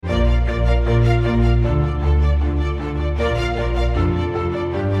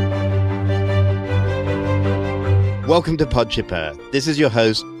Welcome to Podship Earth. This is your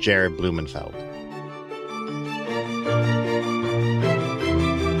host, Jared Blumenfeld.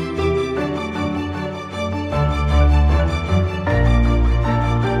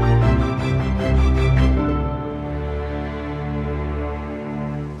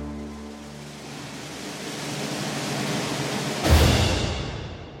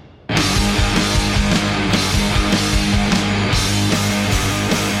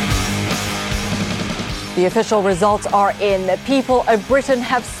 The official results are in. The people of Britain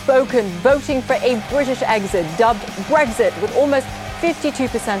have spoken, voting for a British exit, dubbed Brexit, with almost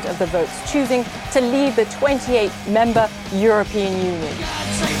 52% of the votes choosing to leave the 28-member European Union.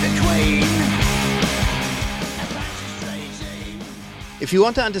 If you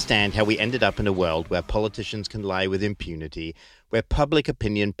want to understand how we ended up in a world where politicians can lie with impunity, where public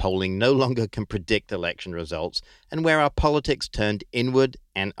opinion polling no longer can predict election results, and where our politics turned inward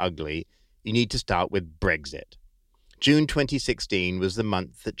and ugly, you need to start with Brexit. June 2016 was the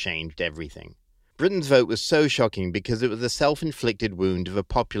month that changed everything. Britain's vote was so shocking because it was the self-inflicted wound of a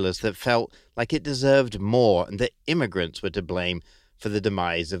populace that felt like it deserved more and that immigrants were to blame for the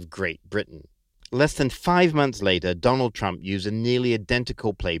demise of Great Britain. Less than 5 months later, Donald Trump used a nearly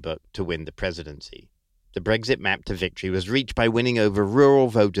identical playbook to win the presidency. The Brexit map to victory was reached by winning over rural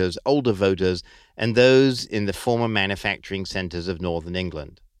voters, older voters, and those in the former manufacturing centres of northern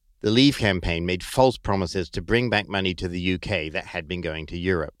England. The Leave campaign made false promises to bring back money to the UK that had been going to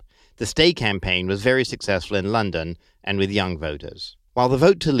Europe. The Stay campaign was very successful in London and with young voters. While the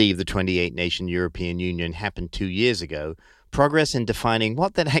vote to leave the 28-nation European Union happened 2 years ago, progress in defining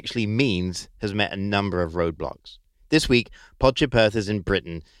what that actually means has met a number of roadblocks. This week, Podship Earth is in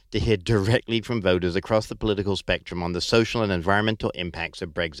Britain to hear directly from voters across the political spectrum on the social and environmental impacts of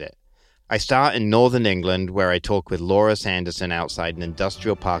Brexit. I start in northern England, where I talk with Laura Sanderson outside an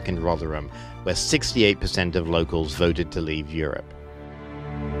industrial park in Rotherham, where 68% of locals voted to leave Europe.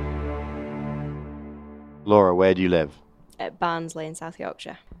 Laura, where do you live? At Barnsley in South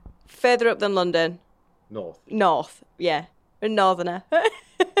Yorkshire. Further up than London. North, yeah. A northerner.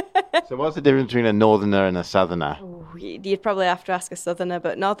 So what's the difference between a northerner and a southerner? Ooh, you'd probably have to ask a southerner,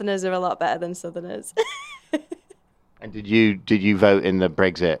 but northerners are a lot better than southerners. And did you vote in the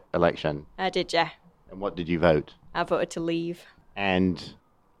Brexit election? I did, yeah. And what did you vote? I voted to leave. And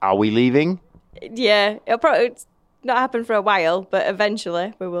are we leaving? Yeah, it'll probably not happen for a while, but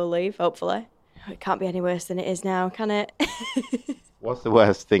eventually we will leave, hopefully. It can't be any worse than it is now, can it? What's the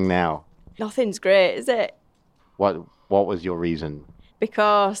worst thing now? Nothing's great, is it? What was your reason?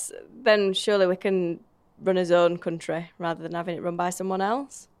 Because then surely we can run his own country rather than having it run by someone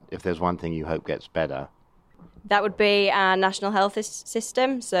else. If there's one thing you hope gets better. That would be our national health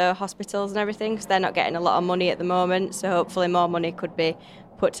system, so hospitals and everything, because they're not getting a lot of money at the moment, so hopefully more money could be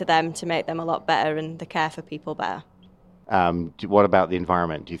put to them to make them a lot better and the care for people better. What about the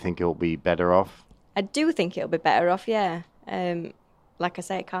environment? Do you think it'll be better off? I do think it'll be better off, yeah. Like I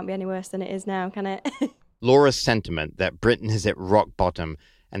say, it can't be any worse than it is now, can it? Laura's sentiment that Britain is at rock bottom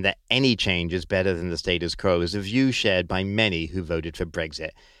and that any change is better than the status quo is a view shared by many who voted for Brexit,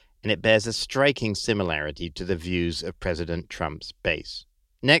 and it bears a striking similarity to the views of President Trump's base.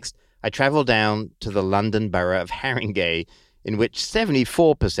 Next, I travel down to the London borough of Haringey, in which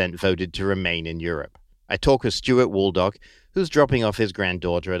 74% voted to remain in Europe. I talk with Stuart Waldock, who's dropping off his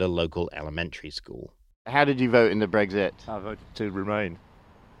granddaughter at a local elementary school. How did you vote in the Brexit? I voted to remain.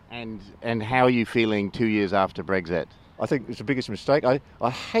 And how are you feeling 2 years after Brexit? I think it's the biggest mistake. I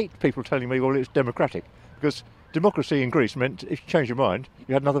hate people telling me, well, it's democratic, because democracy in Greece meant if you change your mind,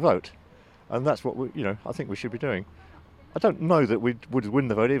 you had another vote. And that's what I think we should be doing. I don't know that we would win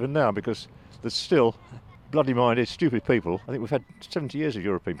the vote even now, because there's still bloody-minded, stupid people. I think we've had 70 years of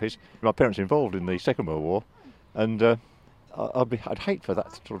European peace. My parents were involved in the Second World War, and I'd hate for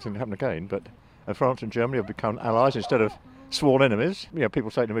that sort of thing to happen again, but France and Germany have become allies instead of sworn enemies.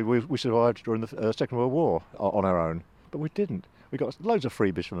 People say to me, we survived during the Second World War on our own, but we didn't. We got loads of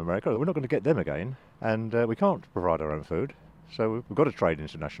freebies from America. We're not going to get them again, and we can't provide our own food. So we've got to trade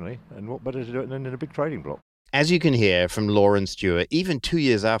internationally, and what better to do it than in a big trading bloc? As you can hear from Laura and Stuart, even 2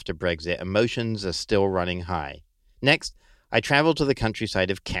 years after Brexit, emotions are still running high. Next, I travel to the countryside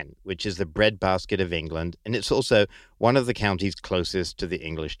of Kent, which is the breadbasket of England, and it's also one of the counties closest to the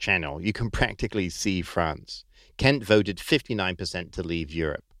English Channel. You can practically see France. Kent voted 59% to leave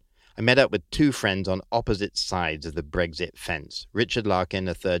Europe. I met up with two friends on opposite sides of the Brexit fence, Richard Larkin,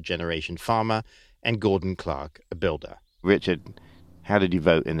 a third-generation farmer, and Gordon Clark, a builder. Richard, how did you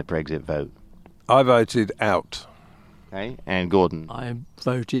vote in the Brexit vote? I voted out. Okay, and Gordon? I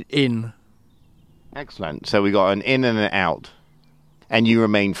voted in. Excellent. So we got an in and an out. And you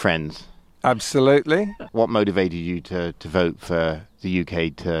remain friends? Absolutely. What motivated you to vote for the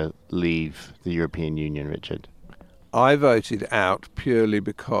UK to leave the European Union, Richard? I voted out purely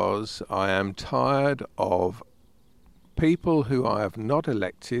because I am tired of people who I have not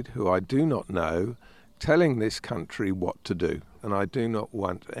elected, who I do not know, telling this country what to do. And I do not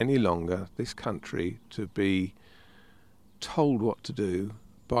want any longer this country to be told what to do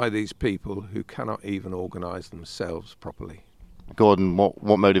by these people who cannot even organise themselves properly. Gordon,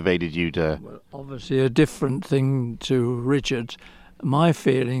 what motivated you to... Well, obviously a different thing to Richard. My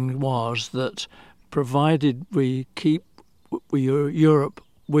feeling was that provided we keep Europe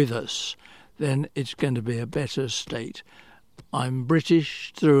with us, then it's going to be a better state. I'm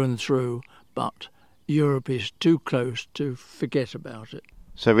British through and through, but Europe is too close to forget about it.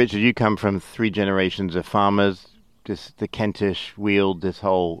 So, Richard, you come from 3 generations of farmers. The Kentish Weald, this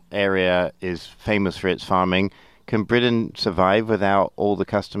whole area is famous for its farming. Can Britain survive without all the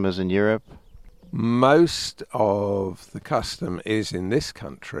customers in Europe? Most of the custom is in this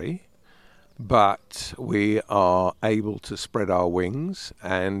country, but we are able to spread our wings,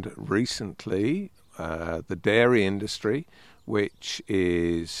 and recently the dairy industry, which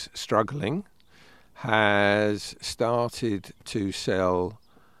is struggling, has started to sell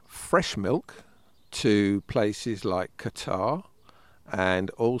fresh milk to places like Qatar, and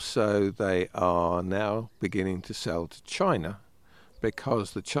also they are now beginning to sell to China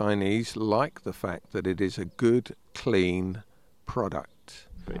because the Chinese like the fact that it is a good, clean product.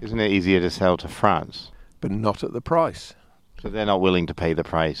 But isn't it easier to sell to France? But not at the price. So they're not willing to pay the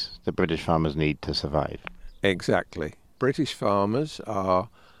price the British farmers need to survive. Exactly. British farmers are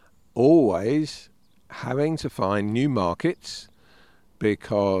always having to find new markets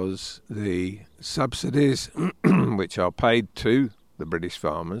because the subsidies which are paid to the British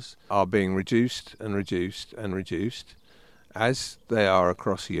farmers are being reduced and reduced and reduced as they are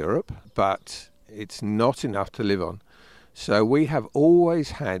across Europe, but it's not enough to live on. So we have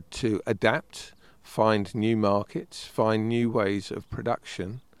always had to adapt, find new markets, find new ways of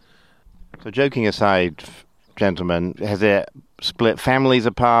production. So joking aside, gentlemen, has it split families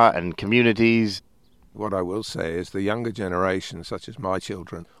apart and communities? What I will say is the younger generation, such as my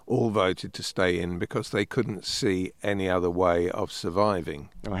children, all voted to stay in because they couldn't see any other way of surviving.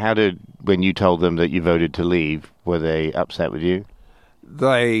 When you told them that you voted to leave, were they upset with you?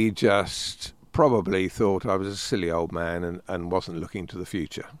 They just probably thought I was a silly old man and wasn't looking to the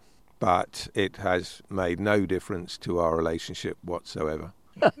future. But it has made no difference to our relationship whatsoever.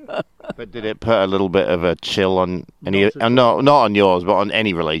 But did it put a little bit of a chill on any, not on yours, but on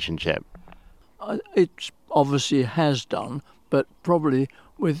any relationship? It obviously has done, but probably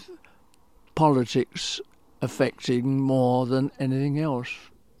with politics affecting more than anything else.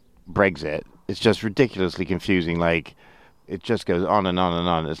 Brexit, it's just ridiculously confusing. Like, it just goes on and on and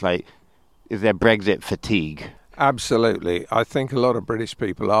on. It's like, is there Brexit fatigue? Absolutely. I think a lot of British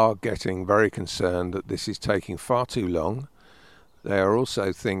people are getting very concerned that this is taking far too long. They are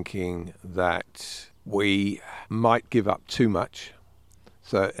also thinking that we might give up too much.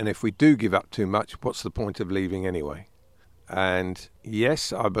 And if we do give up too much, what's the point of leaving anyway? And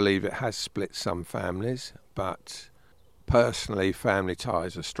yes, I believe it has split some families, but personally, family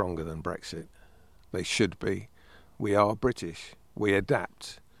ties are stronger than Brexit. They should be. We are British. We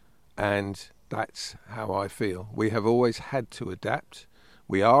adapt. And that's how I feel. We have always had to adapt.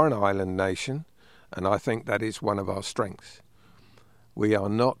 We are an island nation, and I think that is one of our strengths. We are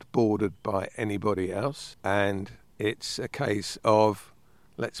not bordered by anybody else, and it's a case of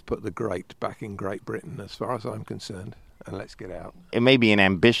let's put the great back in Great Britain as far as I'm concerned, and let's get out. It may be an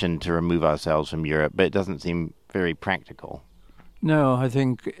ambition to remove ourselves from Europe, but it doesn't seem very practical. No, I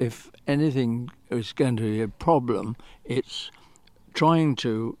think if anything is going to be a problem, it's trying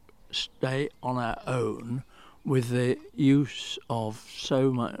to stay on our own with the use of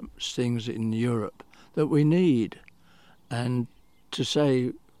so much things in Europe that we need. And to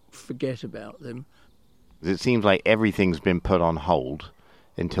say, forget about them. It seems like everything's been put on hold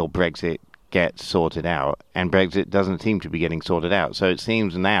until Brexit gets sorted out, and Brexit doesn't seem to be getting sorted out. So it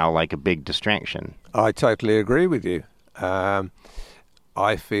seems now like a big distraction. I totally agree with you.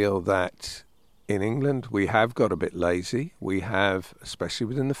 I feel that in England we have got a bit lazy. We have, especially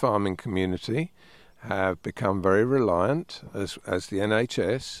within the farming community, have become very reliant as the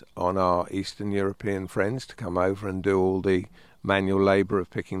NHS on our Eastern European friends to come over and do all the manual labour of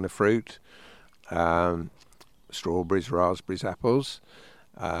picking the fruit, strawberries, raspberries, apples,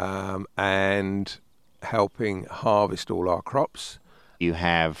 and helping harvest all our crops. You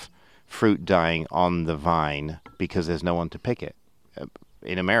have fruit dying on the vine because there's no one to pick it.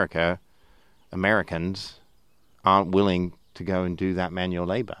 In America, Americans aren't willing to go and do that manual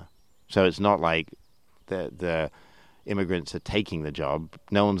labor. So it's not like the immigrants are taking the job.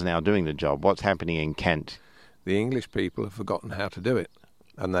 No one's now doing the job. What's happening in Kent? The English people have forgotten how to do it,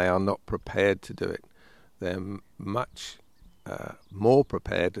 and they are not prepared to do it. They're much more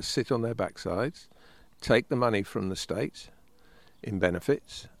prepared to sit on their backsides, take the money from the states in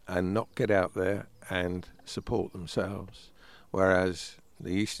benefits, and not get out there and support themselves. Whereas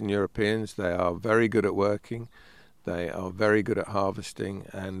the Eastern Europeans, they are very good at working, they are very good at harvesting,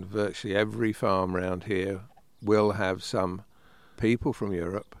 and virtually every farm around here will have some people from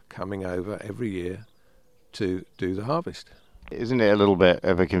Europe coming over every year to do the harvest. Isn't it a little bit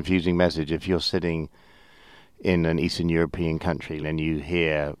of a confusing message if you're sitting in an Eastern European country and you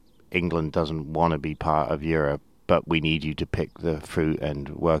hear England doesn't want to be part of Europe, but we need you to pick the fruit and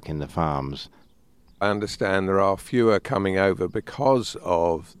work in the farms? I understand there are fewer coming over because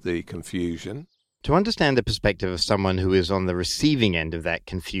of the confusion. To understand the perspective of someone who is on the receiving end of that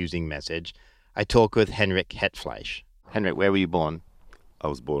confusing message, I talk with Henrik Hetfleisch. Henrik, where were you born? I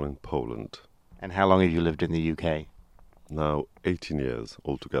was born in Poland. And how long have you lived in the UK? Now 18 years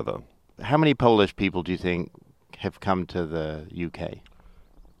altogether. How many Polish people do you think have come to the UK?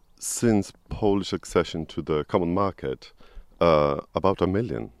 Since Polish accession to the common market, about 1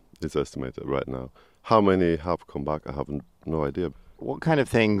 million is estimated right now. How many have come back, I have no idea. What kind of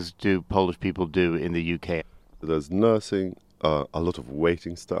things do Polish people do in the UK? There's nursing, a lot of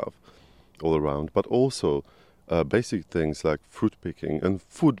waiting staff all around, but also basic things like fruit picking and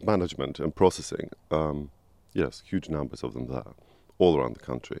food management and processing. Yes, huge numbers of them there, all around the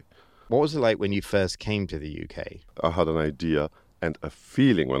country. What was it like when you first came to the UK? I had an idea and a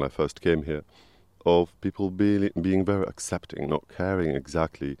feeling when I first came here of people being very accepting, not caring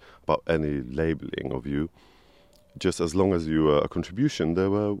exactly about any labeling of you. Just as long as you were a contribution, they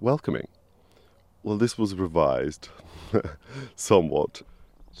were welcoming. Well, this was revised somewhat.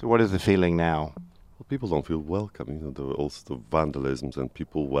 So what is the feeling now? Well, people don't feel welcome. There were also the vandalisms and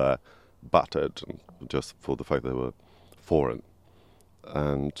people were battered just for the fact they were foreign.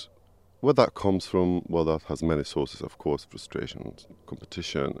 And where that comes from, well, that has many sources, of course, frustration,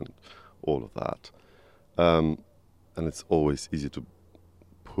 competition, and all of that. And it's always easy to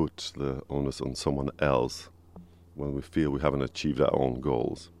put the onus on someone else when we feel we haven't achieved our own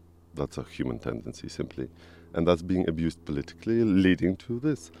goals. That's a human tendency, simply. And that's being abused politically, leading to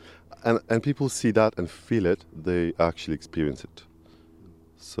this. And people see that and feel it, they actually experience it.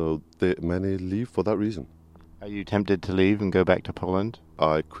 So many leave for that reason. Are you tempted to leave and go back to Poland?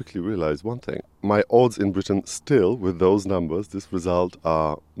 I quickly realized one thing. My odds in Britain still, with those numbers, this result,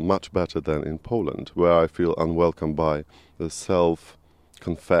 are much better than in Poland, where I feel unwelcome by the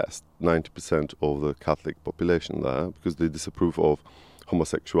self-confessed 90% of the Catholic population there, because they disapprove of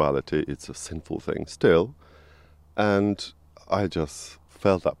homosexuality. It's a sinful thing still. And I just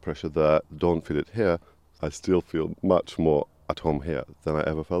felt that pressure there, don't feel it here. I still feel much more at home here than I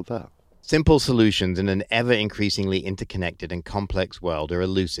ever felt there. Simple solutions in an ever-increasingly interconnected and complex world are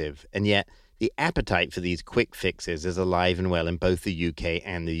elusive, and yet the appetite for these quick fixes is alive and well in both the UK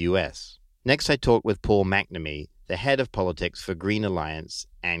and the US. Next, I talk with Paul McNamee, the head of politics for Green Alliance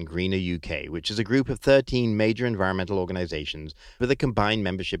and Greener UK, which is a group of 13 major environmental organisations with a combined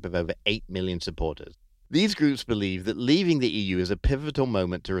membership of over 8 million supporters. These groups believe that leaving the EU is a pivotal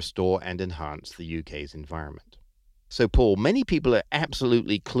moment to restore and enhance the UK's environment. So, Paul, many people are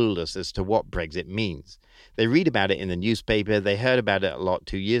absolutely clueless as to what Brexit means. They read about it in the newspaper, they heard about it a lot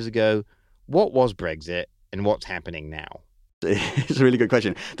 2 years ago. What was Brexit and what's happening now? It's a really good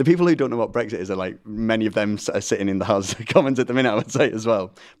question. The people who don't know what Brexit is are like many of them are sitting in the House of Commons at the minute, I would say as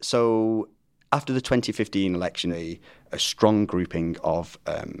well. So after the 2015 election, a strong grouping of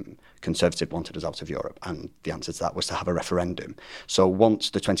Conservative wanted us out of Europe, and the answer to that was to have a referendum. So once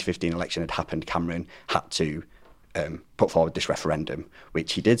the 2015 election had happened, Cameron had to put forward this referendum,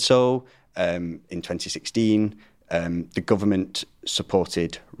 which he did so in 2016. The government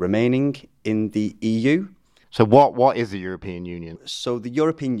supported remaining in the EU. So what is the European Union? So the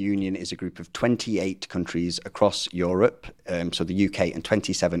European Union is a group of 28 countries across Europe, so the UK and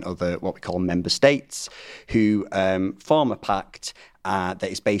 27 other what we call member states, who form a pact that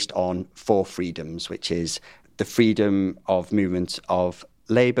is based on 4 freedoms, which is the freedom of movement of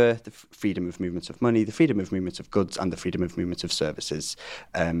labour, the freedom of movement of money, the freedom of movement of goods, and the freedom of movement of services.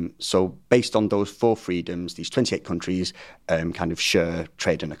 So based on those 4 freedoms, these 28 countries kind of share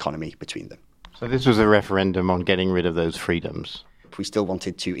trade and economy between them. So this was a referendum on getting rid of those freedoms. We still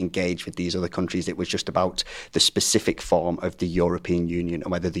wanted to engage with these other countries. It was just about the specific form of the European Union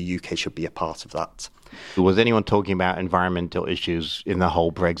and whether the UK should be a part of that. Was anyone talking about environmental issues in the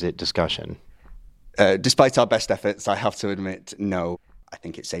whole Brexit discussion? Despite our best efforts, I have to admit, no. I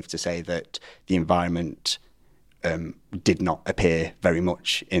think it's safe to say that the environment did not appear very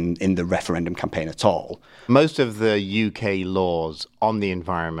much in the referendum campaign at all. Most of the UK laws on the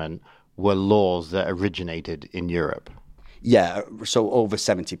environment were laws that originated in Europe. Yeah, so over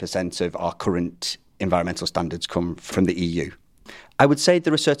 70% of our current environmental standards come from the EU. I would say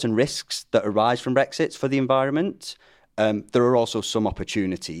there are certain risks that arise from Brexit for the environment. There are also some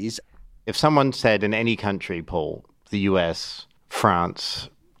opportunities. If someone said in any country, Paul, the US, France,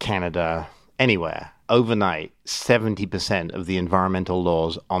 Canada, anywhere, overnight, 70% of the environmental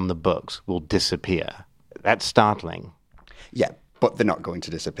laws on the books will disappear. That's startling. Yeah, but they're not going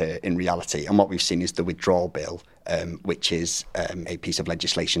to disappear in reality. And what we've seen is the withdrawal bill, which is a piece of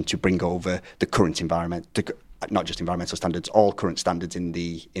legislation to bring over the current environment, not just environmental standards, all current standards in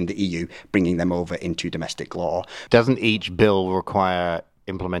the EU, bringing them over into domestic law. Doesn't each bill require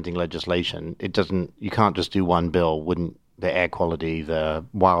implementing legislation? You can't just do one bill. Wouldn't the air quality, the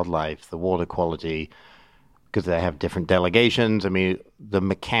wildlife, the water quality, because they have different delegations? I mean, the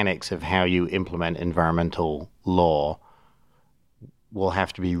mechanics of how you implement environmental law will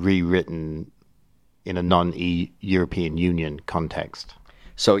have to be rewritten in a non-European Union context.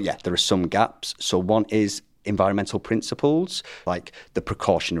 So, yeah, there are some gaps. So one is environmental principles, like the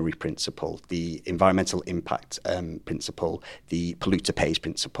precautionary principle, the environmental impact principle, the polluter pays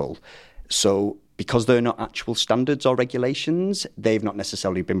principle. So because they're not actual standards or regulations, they've not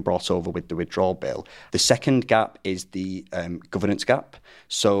necessarily been brought over with the withdrawal bill. The second gap is the governance gap.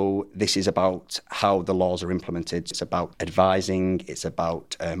 So this is about how the laws are implemented. It's about advising, it's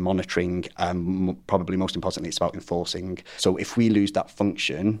about monitoring, and probably most importantly, it's about enforcing. So if we lose that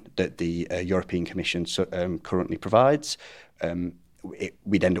function that the European Commission currently provides,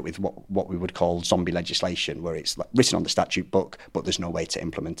 we'd end up with what we would call zombie legislation, where it's written on the statute book, but there's no way to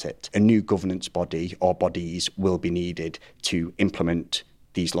implement it. A new governance body or bodies will be needed to implement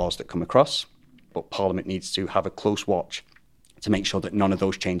these laws that come across, but Parliament needs to have a close watch to make sure that none of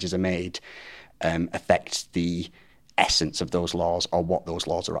those changes are made affect the essence of those laws or what those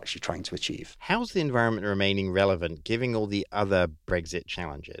laws are actually trying to achieve. How's the environment remaining relevant, given all the other Brexit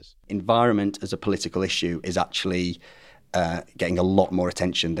challenges? Environment as a political issue is actually getting a lot more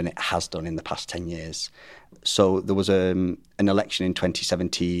attention than it has done in the past 10 years. So there was an election in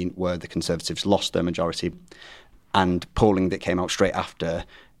 2017 where the Conservatives lost their majority, and polling that came out straight after,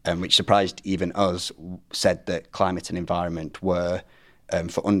 which surprised even us, said that climate and environment were,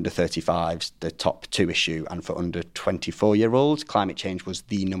 for under 35s, the top two issue, and for under 24-year-olds, climate change was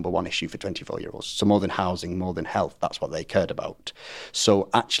the number one issue for 24-year-olds. So more than housing, more than health, that's what they cared about. So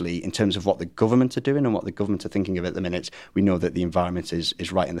actually, in terms of what the government are doing and what the government are thinking of at the minute, we know that the environment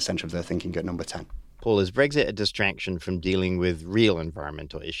is right in the centre of their thinking at number 10. Paul, is Brexit a distraction from dealing with real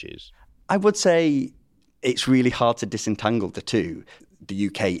environmental issues? I would say it's really hard to disentangle the two. The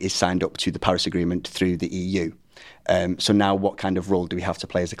UK is signed up to the Paris Agreement through the EU. So now what kind of role do we have to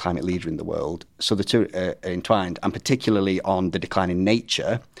play as a climate leader in the world? So the two are entwined, and particularly on the decline in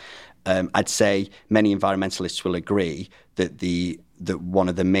nature, I'd say many environmentalists will agree that one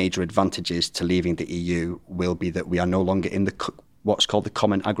of the major advantages to leaving the EU will be that we are no longer in what's called the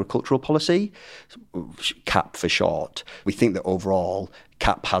Common Agricultural Policy, CAP for short. We think that overall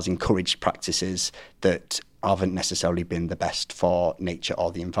CAP has encouraged practices that haven't necessarily been the best for nature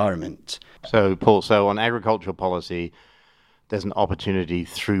or the environment. So, Paul, on agricultural policy, there's an opportunity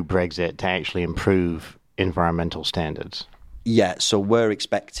through Brexit to actually improve environmental standards. Yeah, so we're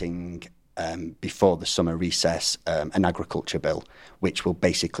expecting before the summer recess an agriculture bill, which will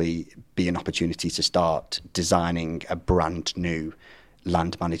basically be an opportunity to start designing a brand new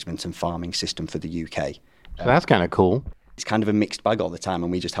land management and farming system for the UK. So that's kind of cool. It's kind of a mixed bag all the time,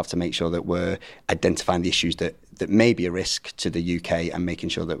 and we just have to make sure that we're identifying the issues that may be a risk to the UK and making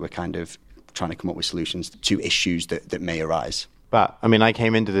sure that we're kind of trying to come up with solutions to issues that may arise. But, I mean, I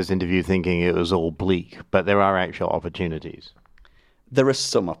came into this interview thinking it was all bleak, but there are actual opportunities. There are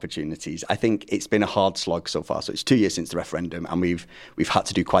some opportunities. I think it's been a hard slog so far. So it's 2 years since the referendum, and we've had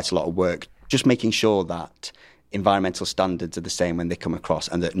to do quite a lot of work just making sure that environmental standards are the same when they come across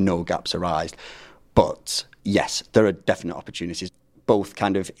and that no gaps arise. But yes, there are definite opportunities, both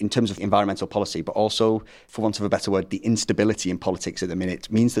kind of in terms of environmental policy, but also, for want of a better word, the instability in politics at the minute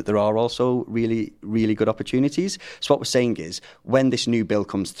means that there are also really, really good opportunities. So what we're saying is, when this new bill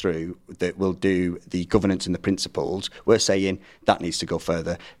comes through that will do the governance and the principles, we're saying that needs to go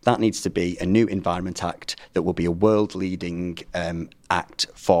further. That needs to be a new Environment Act that will be a world-leading act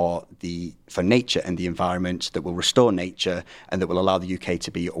for nature and the environment, that will restore nature and that will allow the UK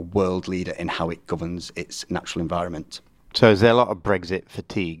to be a world leader in how it governs its natural environment. So is there a lot of Brexit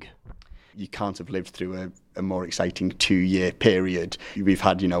fatigue? You can't have lived through a more exciting 2-year period. We've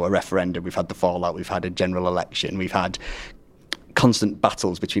had, a referendum, we've had the fallout, we've had a general election, we've had constant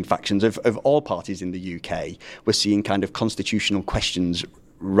battles between factions of all parties in the UK. We're seeing kind of constitutional questions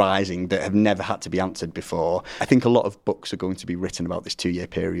rising that have never had to be answered before. I think a lot of books are going to be written about this 2-year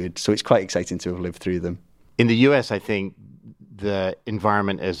period, so it's quite exciting to have lived through them. In the US, I think the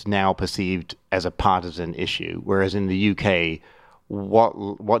environment is now perceived as a partisan issue, whereas in the UK,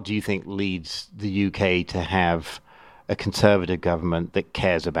 what do you think leads the UK to have a conservative government that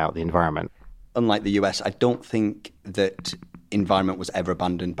cares about the environment? Unlike the US, I don't think that environment was ever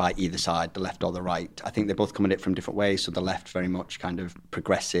abandoned by either side, the left or the right. I think they both come at it from different ways. So the left very much kind of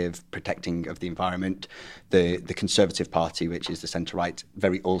progressive, protecting of the environment. The Conservative Party, which is the centre-right,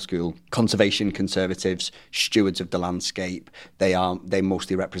 very old-school conservation conservatives, stewards of the landscape. They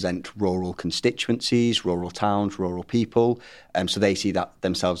mostly represent rural constituencies, rural towns, rural people. So they see that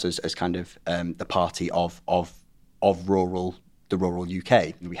themselves as kind of the party of the rural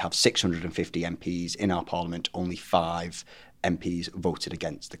UK. We have 650 MPs in our parliament, only 5 MPs voted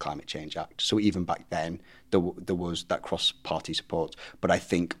against the Climate Change Act. So even back then, there was that cross-party support. But I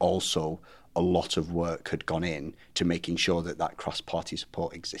think also a lot of work had gone in to making sure that cross-party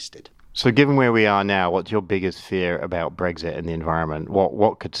support existed. So given where we are now, what's your biggest fear about Brexit and the environment?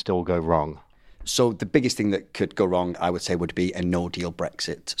 What could still go wrong? So the biggest thing that could go wrong, I would say, would be a no-deal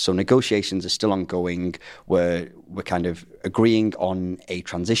Brexit. So negotiations are still ongoing. We're kind of agreeing on a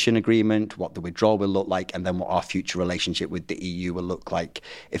transition agreement, what the withdrawal will look like, and then what our future relationship with the EU will look like.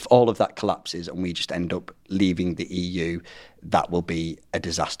 If all of that collapses and we just end up leaving the EU, that will be a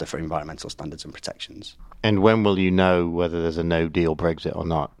disaster for environmental standards and protections. And when will you know whether there's a no-deal Brexit or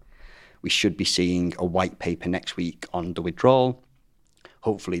not? We should be seeing a white paper next week on the withdrawal.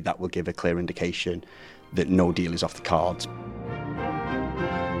 Hopefully that will give a clear indication that no deal is off the cards.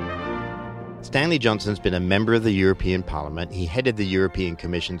 Stanley Johnson's been a member of the European Parliament. He headed the European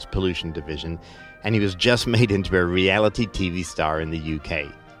Commission's Pollution Division, and he was just made into a reality TV star in the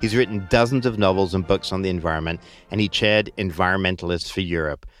UK. He's written dozens of novels and books on the environment, and he chaired Environmentalists for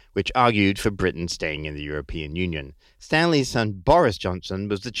Europe, which argued for Britain staying in the European Union. Stanley's son Boris Johnson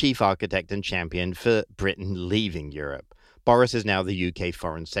was the chief architect and champion for Britain leaving Europe. Boris is now the UK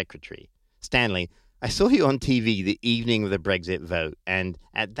Foreign Secretary. Stanley, I saw you on TV the evening of the Brexit vote, and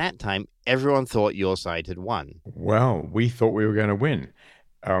at that time, everyone thought your side had won. Well, we thought we were going to win.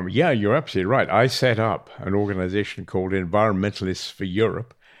 Yeah, you're absolutely right. I set up an organization called Environmentalists for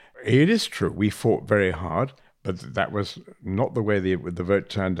Europe. It is true, we fought very hard, but that was not the way the vote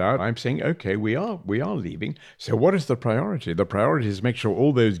turned out. I'm saying, okay, we are leaving. So what is the priority? The priority is to make sure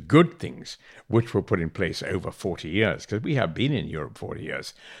all those good things, which were put in place over 40 years, because we have been in Europe 40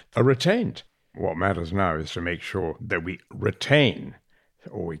 years, are retained. What matters now is to make sure that we retain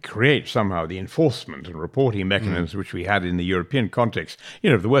or we create somehow the enforcement and reporting mechanisms which we had in the European context.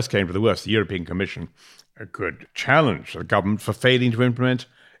 If the worst came to the worst, the European Commission could challenge the government for failing to implement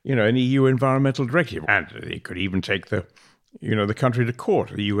an EU environmental directive. And it could even take the country to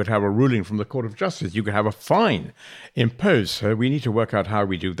court. You would have a ruling from the Court of Justice. You could have a fine imposed. So we need to work out how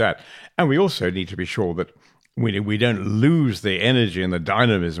we do that. And we also need to be sure that we don't lose the energy and the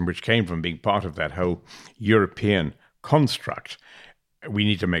dynamism which came from being part of that whole European construct. We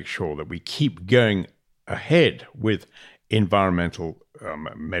need to make sure that we keep going ahead with environmental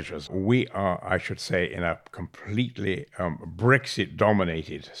measures. We are, I should say, in a completely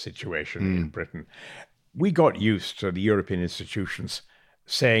Brexit-dominated situation in Britain. We got used to the European institutions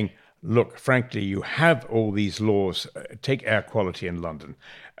saying, look, frankly, you have all these laws. Take air quality in London.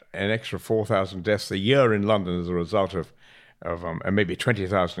 An extra 4,000 deaths a year in London as a result of maybe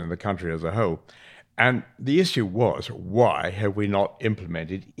 20,000 in the country as a whole. And the issue was, why have we not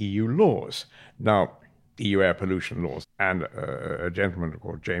implemented EU laws? Now, EU air pollution laws. And a gentleman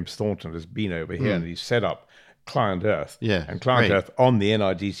called James Thornton has been over here and he's set up Client Earth. Yeah, and Client Earth, on the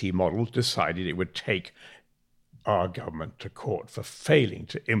NRDC model, decided it would take our government to court for failing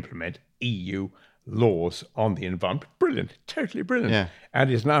to implement EU laws on the environment. Brilliant, totally brilliant. Yeah. And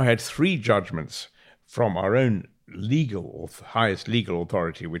has now had 3 judgments from our own highest legal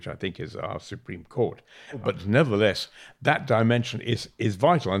authority, which I think is our Supreme Court. But nevertheless, that dimension is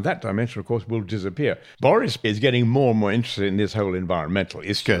vital, and that dimension, of course, will disappear. Boris is getting more and more interested in this whole environmental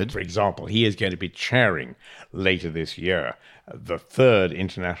issue. Good. For example, he is going to be chairing later this year the 3rd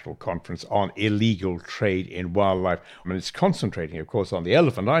International Conference on Illegal Trade in Wildlife. I mean, it's concentrating, of course, on the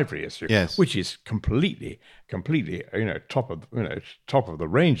elephant ivory issue, yes, which is completely, top of the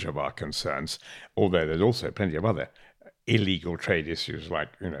range of our concerns. Although there's also plenty of other illegal trade issues like,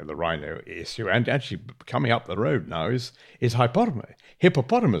 the rhino issue, and actually coming up the road now is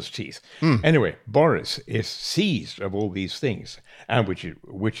hippopotamus teeth. Anyway, Boris is seized of all these things, and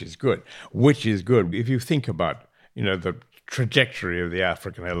which is good. If you think about, the trajectory of the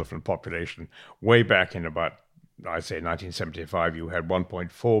African elephant population way back in about, I'd say 1975, you had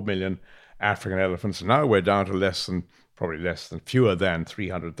 1.4 million African elephants. Now we're down to fewer than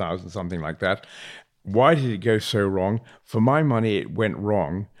 300,000, something like that. Why did it go so wrong? For my money, it went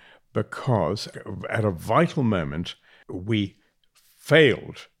wrong because at a vital moment, we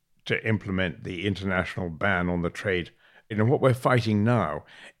failed to implement the international ban on the trade. What we're fighting now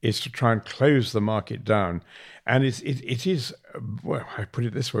is to try and close the market down. And it is, well, I put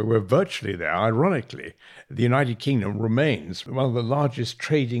it this way, we're virtually there. Ironically, the United Kingdom remains one of the largest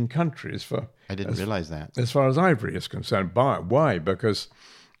trading countries for... I didn't realize that. As far as ivory is concerned. Why? Because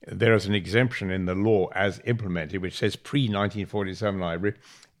there is an exemption in the law as implemented, which says pre-1947 ivory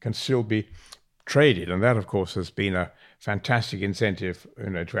can still be traded. And that, of course, has been a fantastic incentive,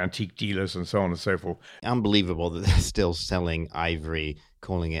 to antique dealers and so on and so forth. Unbelievable that they're still selling ivory,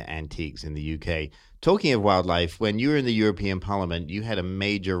 calling it antiques in the UK. Talking of wildlife, when you were in the European Parliament, you had a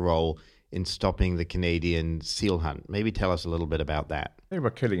major role in stopping the Canadian seal hunt. Maybe tell us a little bit about that. They were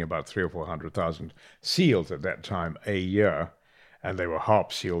killing about 300,000 or 400,000 seals at that time a year. And they were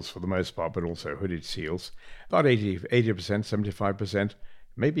harp seals for the most part, but also hooded seals. About 80%, 75%,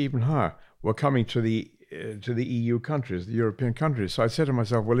 maybe even higher, were coming to the EU countries, the European countries. So I said to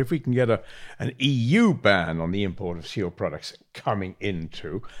myself, well, if we can get an EU ban on the import of seal products coming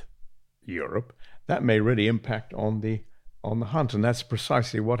into Europe, that may really impact on the hunt. And that's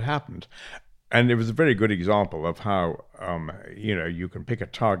precisely what happened. And it was a very good example of how, you can pick a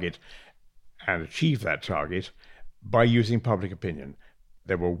target and achieve that target by using public opinion.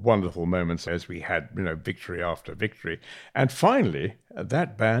 There were wonderful moments as we had, victory after victory. And finally,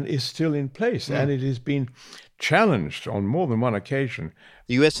 that ban is still in place, and it has been challenged on more than one occasion.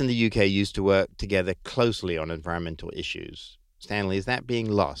 The US and the UK used to work together closely on environmental issues. Stanley, is that being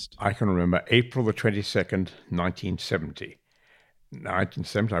lost? I can remember April the 22nd, 1970.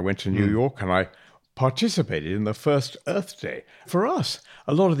 1970, I went to New York and I participated in the first Earth Day. For us,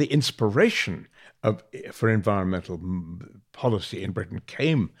 a lot of the inspiration for environmental policy in Britain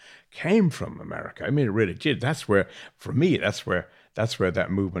came from America. I mean, it really did. That's where that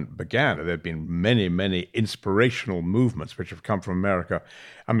movement began. There have been many, many inspirational movements which have come from America.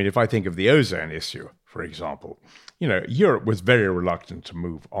 I mean, if I think of the ozone issue, for example, Europe was very reluctant to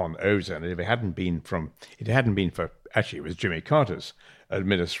move on ozone. If it hadn't been for actually, it was Jimmy Carter's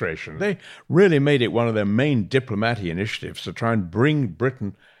administration. They really made it one of their main diplomatic initiatives to try and bring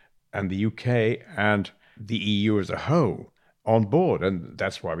Britain and the UK and the EU as a whole on board. And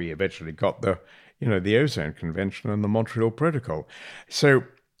that's why we eventually got the Ozone Convention and the Montreal Protocol. So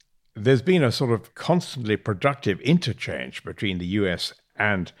there's been a sort of constantly productive interchange between the US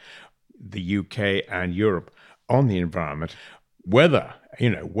and the UK and Europe on the environment. Whether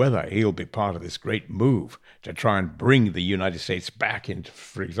he'll be part of this great move to try and bring the United States back into,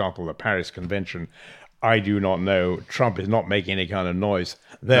 for example, the Paris Convention, I do not know. Trump is not making any kind of noise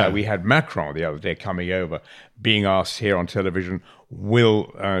there. No. We had Macron the other day coming over, being asked here on television,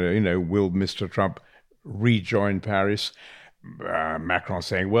 will Mr. Trump rejoin Paris? Macron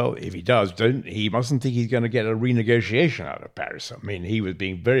saying, well, if he does, he mustn't think he's going to get a renegotiation out of Paris. I mean, he was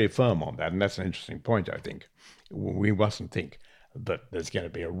being very firm on that, and that's an interesting point, I think. We mustn't think that there's going to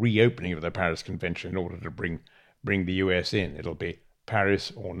be a reopening of the Paris Convention in order to bring the US in. It'll be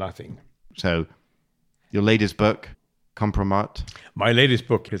Paris or nothing. So your latest book, Kompromat? My latest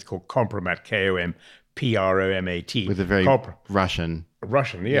book is called Kompromat, Kompromat. With a very Russian...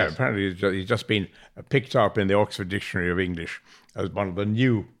 Russian, yeah. Yes. Apparently he's just been picked up in the Oxford Dictionary of English as one of the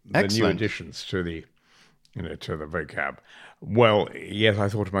new additions to the vocab. Well, yes, I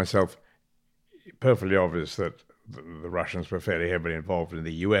thought to myself, perfectly obvious that the Russians were fairly heavily involved in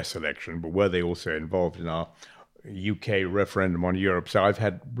the US election, but were they also involved in our UK referendum on Europe? So I've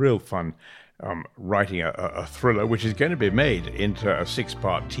had real fun writing a thriller, which is going to be made into a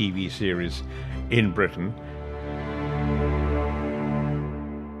 6-part TV series in Britain.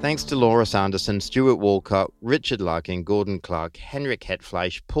 Thanks to Laura Sanderson, Stuart Walcott, Richard Larkin, Gordon Clark, Henrik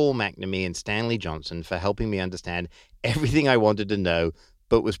Hetfleisch, Paul McNamee, and Stanley Johnson for helping me understand everything I wanted to know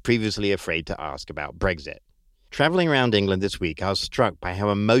but was previously afraid to ask about Brexit. Travelling around England this week, I was struck by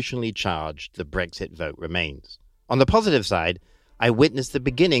how emotionally charged the Brexit vote remains. On the positive side, I witnessed the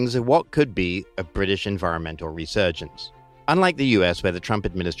beginnings of what could be a British environmental resurgence. Unlike the US, where the Trump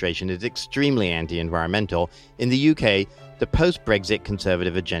administration is extremely anti-environmental, in the UK, the post-Brexit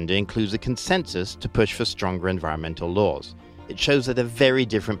Conservative agenda includes a consensus to push for stronger environmental laws. It shows that a very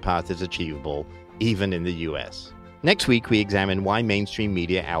different path is achievable, even in the US. Next week, we examine why mainstream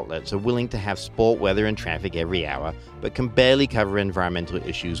media outlets are willing to have sport, weather, and traffic every hour, but can barely cover environmental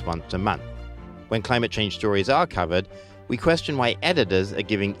issues once a month. When climate change stories are covered, we question why editors are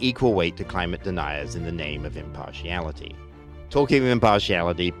giving equal weight to climate deniers in the name of impartiality. Talking of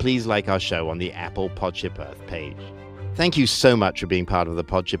impartiality, please like our show on the Apple Podship Earth page. Thank you so much for being part of the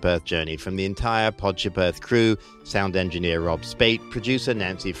Podship Earth journey from the entire Podship Earth crew, sound engineer Rob Spate, producer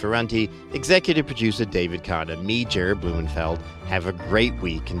Nancy Ferranti, executive producer David Carter, me, Jared Blumenfeld. Have a great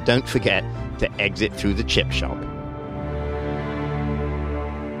week, and don't forget to exit through the chip shop.